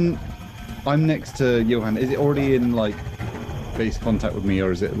it in? I'm next to Johan. Is it already in like base contact with me,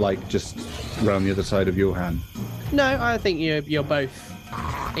 or is it like just around the other side of Johan? No, I think you're both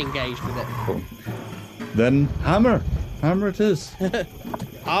engaged with it. Cool. Then hammer it is.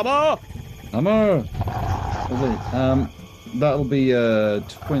 Armor! Hammer. Lovely. That'll be a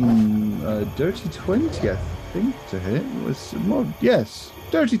dirty 20. think to hit was more. Yes,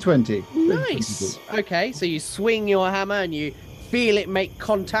 dirty 20. Nice. Okay, so you swing your hammer and you feel it make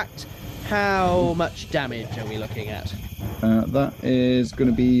contact. How much damage are we looking at? That is going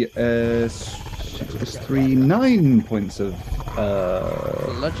to be 9 points of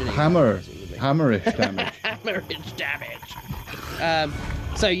Bludgeoning. hammerish damage. Hammerish damage.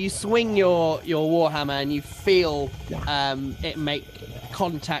 So you swing your warhammer and you feel it make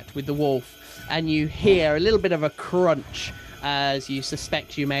contact with the wolf, and you hear a little bit of a crunch as you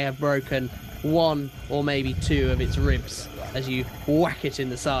suspect you may have broken one or maybe two of its ribs as you whack it in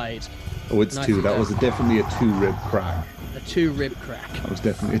the side. Oh, it's Nice two. and That down. was definitely a 2-rib crack. A 2-rib crack. That was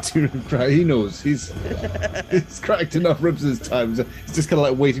definitely a 2-rib crack. He knows. He's cracked enough ribs this time. So he's just kind of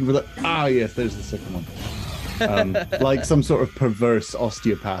like waiting for the. Ah, yes, there's the second one. Like some sort of perverse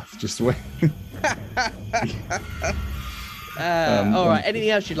osteopath. Just wait. All right.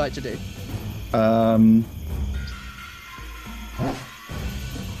 Anything else you'd like to do?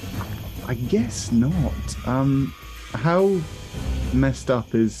 I guess not. How messed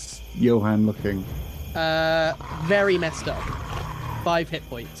up is Johan looking? Very messed up. 5 hit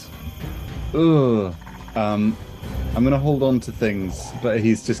points. Ugh. I'm gonna hold on to things, but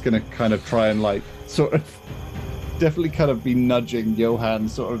he's just gonna kind of try and like sort of definitely kind of be nudging Johan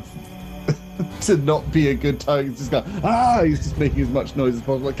sort of to not be a good target. He's just going, he's just making as much noise as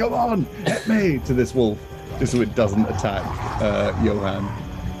possible. Like, come on, hit me to this wolf, just so it doesn't attack Johan.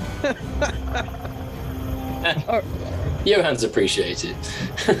 Johan's appreciated.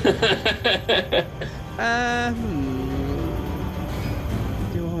 Do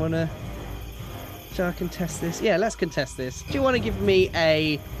I want to... Shall I contest this? Yeah, let's contest this. Do you want to give me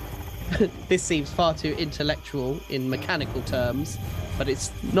a... This seems far too intellectual in mechanical terms, but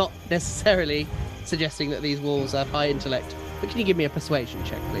it's not necessarily suggesting that these wolves have high intellect. But can you give me a persuasion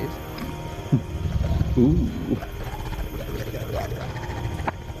check, please? Ooh.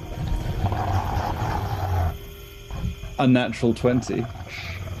 A natural 20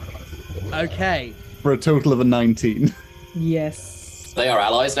 Okay. for a total of a 19. Yes. They are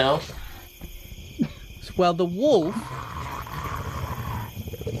allies now. Well, the wolf...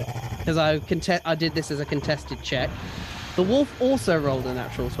 Because I did this as a contested check. The wolf also rolled a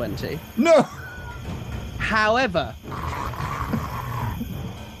natural 20. No! However...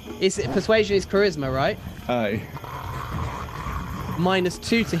 Persuasion is charisma, right? Aye.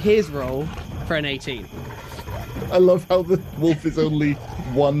 -2 to his roll for an 18. I love how the wolf is only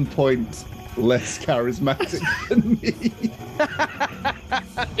 1 point less charismatic than me.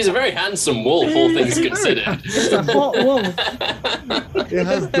 He's a very handsome wolf, all things considered. It's a hot wolf. It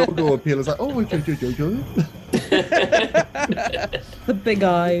has doggo appeal. It's like, oh, okay. The big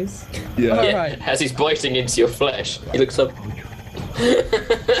eyes. Yeah. All Yeah, right. as he's biting into your flesh, he looks up.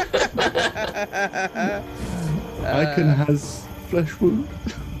 Icon has flesh wound.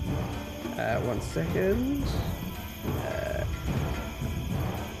 1 second.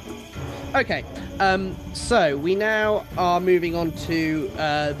 Okay. So we now are moving on to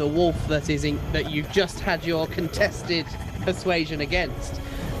the wolf that you've just had your contested persuasion against.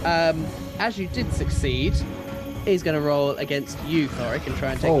 As you did succeed, he's going to roll against you, Thoric, and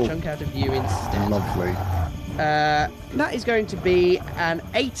try and take a chunk out of you instead. Lovely. That is going to be an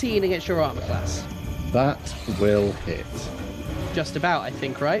 18 against your armor class. That will hit. Just about, I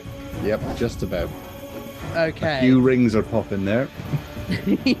think, right? Yep, just about. Okay. Few rings are popping there.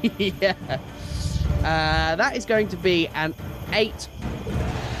 Yeah. That is going to be an 8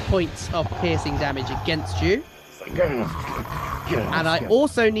 points of piercing damage against you. And I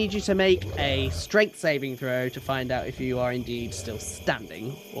also need you to make a strength saving throw to find out if you are indeed still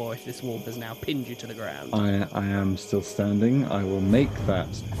standing or if this wolf has now pinned you to the ground. I am still standing. I will make that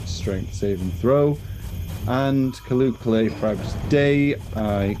strength saving throw. And Kalukale Frab's Day,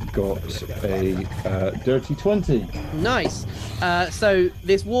 I got a dirty 20. Nice. So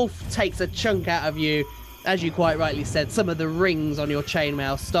this wolf takes a chunk out of you. As you quite rightly said, some of the rings on your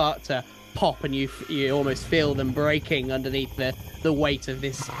chainmail start to pop and you almost feel them breaking underneath the weight of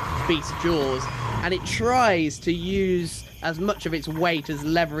this beast's jaws. And it tries to use as much of its weight as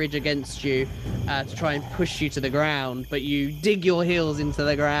leverage against you to try and push you to the ground. But you dig your heels into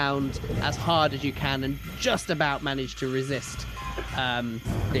the ground as hard as you can and just about manage to resist. I'm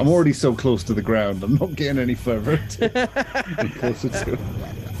already so close to the ground. I'm not getting any further. Closer to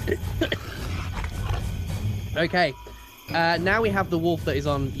it. Okay. Now we have the wolf that is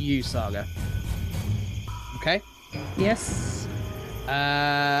on you, Saga. Okay? Yes.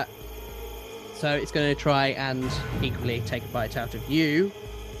 So it's going to try and equally take a bite out of you.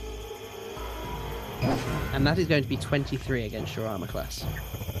 And that is going to be 23 against your armor class.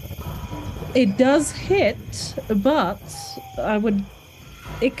 It does hit, but I would.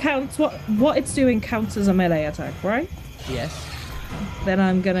 It counts. What it's doing counts as a melee attack, right? Yes. Then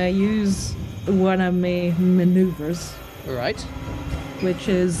I'm gonna use one of my maneuvers, All right. which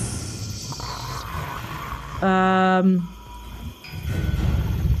is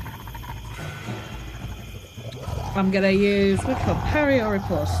I'm gonna use which one? Parry or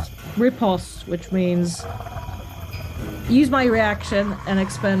riposte? Riposte, which means use my reaction and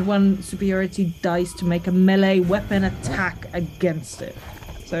expend one superiority dice to make a melee weapon attack against it.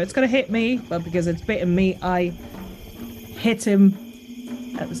 So it's gonna hit me, but because it's bitten me, I hit him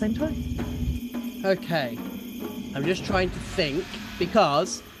at the same time. Okay. I'm just trying to think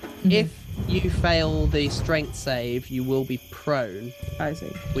because if you fail the strength save, you will be prone, I see.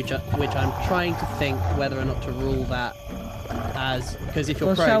 which I'm trying to think whether or not to rule that as because if you're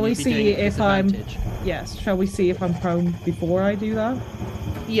Well, prone, shall we you'd be doing see it at if I'm- disadvantage. Yes. Shall we see if I'm prone before I do that?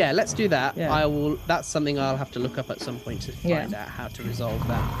 Yeah, let's do that. Yeah. I will. That's something I'll have to look up at some point to Yeah. find out how to resolve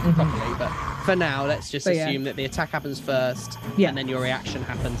that properly. But for now, let's just But yeah. assume that the attack happens first, Yeah. and then your reaction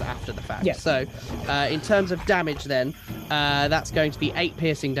happens after the fact. Yeah. So, in terms of damage, then that's going to be 8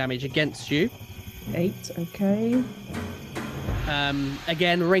 piercing damage against you. 8. Okay.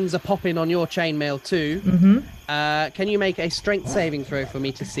 Again, rings are popping on your chainmail too. Can you make a strength saving throw for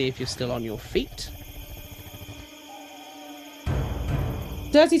me to see if you're still on your feet?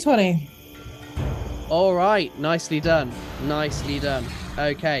 Dirty 20. All right, nicely done. Nicely done.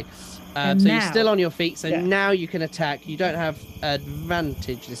 Okay. And So you're now- still on your feet, so Yeah. now you can attack. You don't have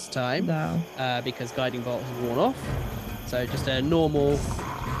advantage this time No. because Guiding Bolt has worn off. So just a normal.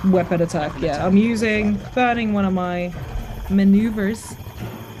 Weapon attack. Yeah. I'm burning one of my maneuvers,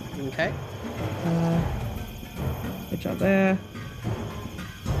 Okay. which are there.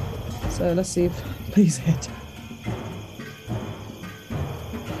 So let's see if please hit.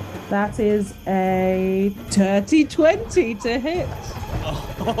 That is a dirty 20 to hit.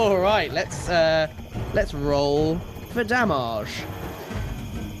 All right. Let's roll for damage.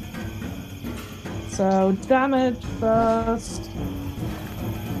 So damage first.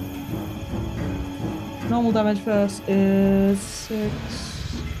 Normal damage first is 6.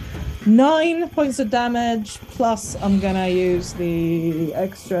 9 points of damage, plus I'm gonna use the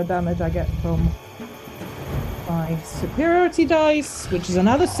extra damage I get from my superiority dice, which is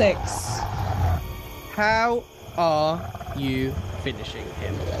another 6. How are you finishing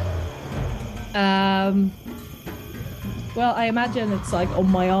him? Well, I imagine it's like on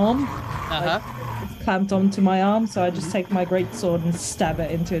my arm. Uh huh. It's clamped onto my arm, so I just take my greatsword and stab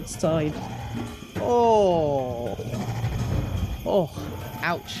it into its side. Oh. Oh.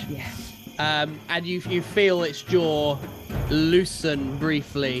 Ouch. Yeah. And you feel its jaw loosen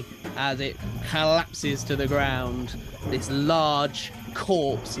briefly as it collapses to the ground. This large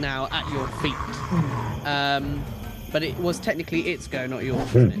corpse now at your feet. But it was technically its go, not yours,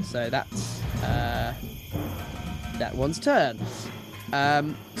 wasn't it? So that's that one's turn.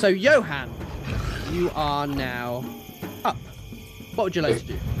 So Johan, you are now up. What would you like to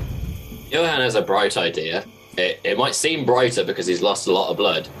do? Johan has a bright idea. It might seem brighter because he's lost a lot of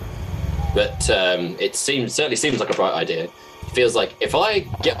blood, but it certainly seems like a bright idea. It feels like if I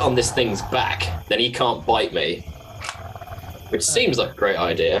get on this thing's back, then he can't bite me, which seems like a great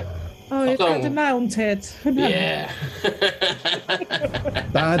idea. Oh, you've got to mount it. No. Yeah.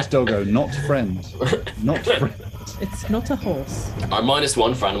 Bad doggo, not friend. Not friend. It's not a horse. I'm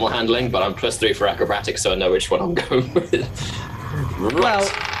 -1 for animal handling, but I'm +3 for acrobatics, so I know which one I'm going with.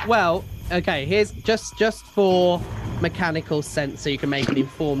 Right. Well, okay, here's just for mechanical sense so you can make an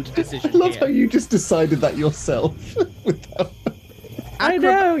informed decision I love here. how you just decided that yourself. Without... I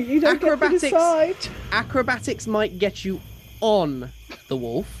know, you don't get to decide. Acrobatics might get you on the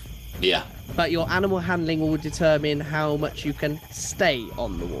wolf, Yeah. but your animal handling will determine how much you can stay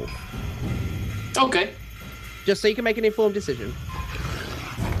on the wolf. Okay. Just so you can make an informed decision.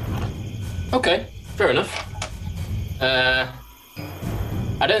 Okay. Fair enough.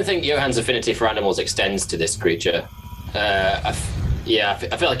 I don't think Johan's affinity for animals extends to this creature. I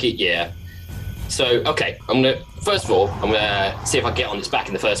feel like yeah. So, okay, first of all, I'm gonna see if I get on its back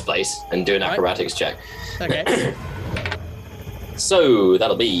in the first place and do an Right. acrobatics check. Okay. So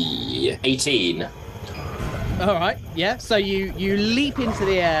that'll be 18. All right. Yeah. So you leap into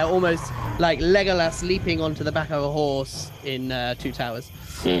the air, almost like Legolas leaping onto the back of a horse in Two Towers.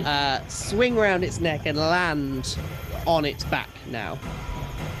 Swing round its neck and land on its back now.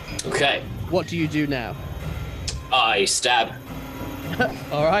 Okay, What do you do now? I stab.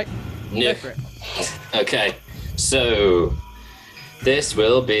 All right. Go No. for it. Okay, so this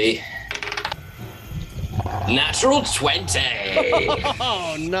will be natural 20.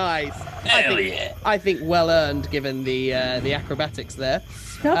 Oh, nice. Hell yeah. I think well earned given the acrobatics there.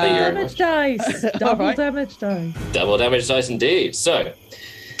 Double you're- damage dice. Double Alright. damage dice. Double damage dice indeed. So,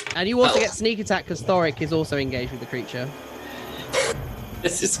 And you also get sneak attack because Thoric is also engaged with the creature.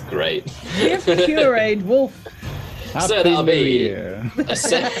 this is great. We have pureed wolf. So that'll New be Year. a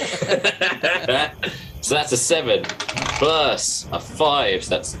so that's a 7 plus a 5, so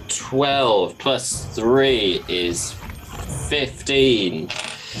that's 12 plus 3 is 15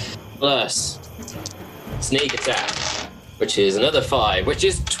 plus sneak attack, which is another 5, which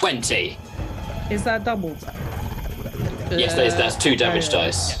is 20. Is that doubled? Yes, that's 2 damage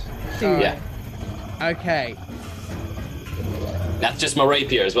dice. Yeah. Okay. That's just my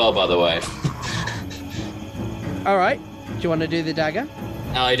rapier as well, by the way. All right. Do you want to do the dagger?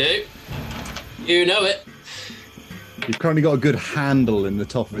 I do. You know it. You've currently got a good handle in the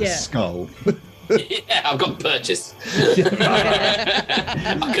top of its Yeah. skull. Yeah, I've got purchase.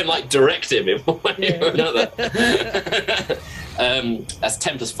 I can like direct him in one way or another. That's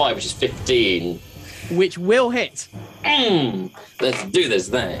 10 plus 5, which is 15. Which will hit. Let's do this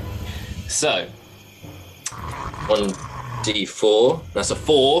then. So, 1d4. That's a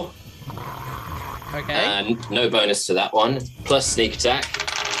 4, Okay. and no bonus to that one. Plus sneak attack.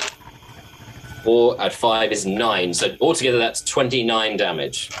 4 add 5 is 9. So altogether, that's 29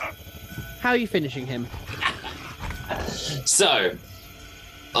 damage. How are you finishing him? So,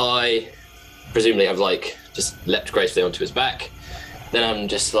 I presumably have like just leapt gracefully onto his back. Then I'm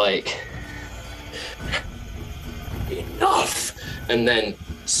just like, enough, and then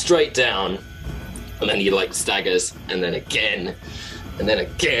straight down, and then he like staggers, and then again, and then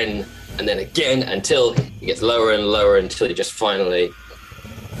again, and then again, until he gets lower and lower until he just finally.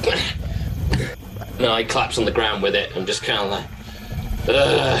 And then I collapse on the ground with it. I'm just kind of like,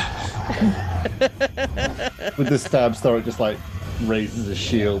 ugh. With the stab, Thoric just like raises his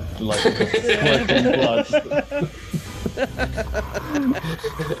shield, like squirting blood.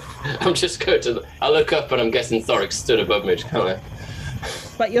 I'm just going to. I look up and I'm guessing Thoric stood above me, just kind of.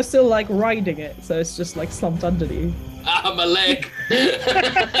 But you're still like riding it, so it's just like slumped under you. Ah, my leg!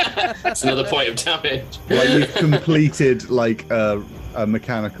 That's another point of damage. Like you've completed like a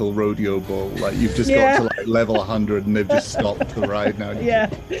mechanical rodeo ball. Like you've just Yeah. got to like level 100 and they've just stopped the ride now. Yeah.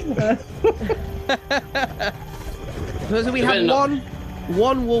 So we have Depending on-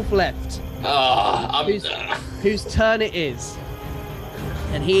 one wolf left, Ah, whose turn it is,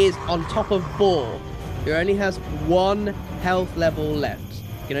 and he is on top of Boar, who only has 1 health level left.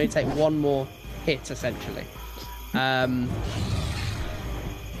 You can only take 1 more hit, essentially.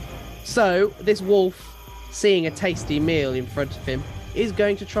 So this wolf, seeing a tasty meal in front of him, is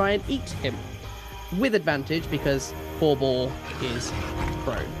going to try and eat him with advantage because poor Boar is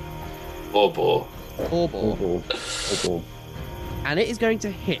prone. oh boy. Poor Boar. Oh. And it is going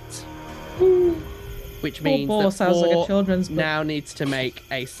to hit. Which means Boar that sounds like a Boar children's book. now needs to make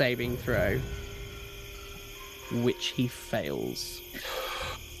a saving throw, which he fails.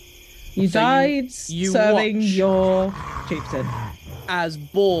 You So died you serving watch. your chieftain. As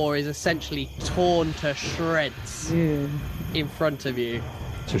Boar is essentially torn to shreds Yeah. in front of you.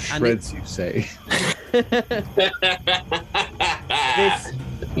 To shreds, you say. This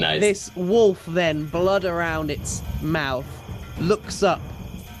Nice. This wolf then, blood around its mouth, looks up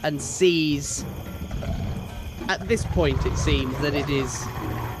and sees. At this point, it seems that it is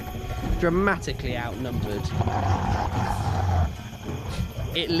dramatically outnumbered.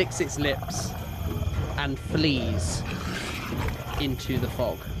 It licks its lips and flees into the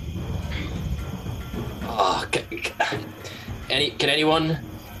fog. Oh, can anyone?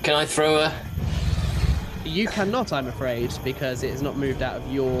 Can I throw a? You cannot, I'm afraid, because it has not moved out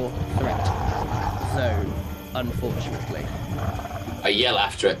of your threat zone, unfortunately. I yell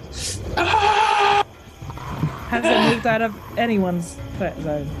after it. Has it moved out of anyone's threat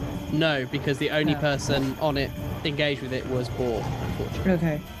zone? No, because the only Oh. person on it engaged with it was Boar, unfortunately.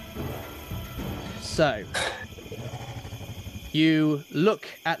 Okay. So, you look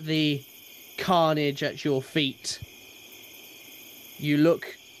at the carnage at your feet. You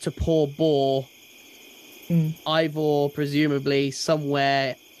look to poor Boar. Ivor, presumably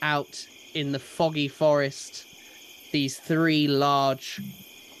somewhere out in the foggy forest. These 3 large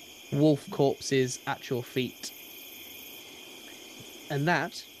wolf corpses at your feet. And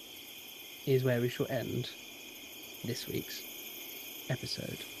that is where we shall end this week's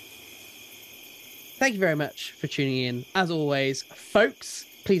episode. Thank you very much for tuning in. As always, folks,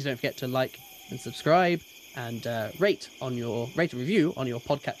 please don't forget to like and subscribe and rate and review on your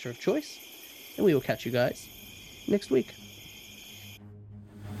podcatcher of choice. And we will catch you guys next week.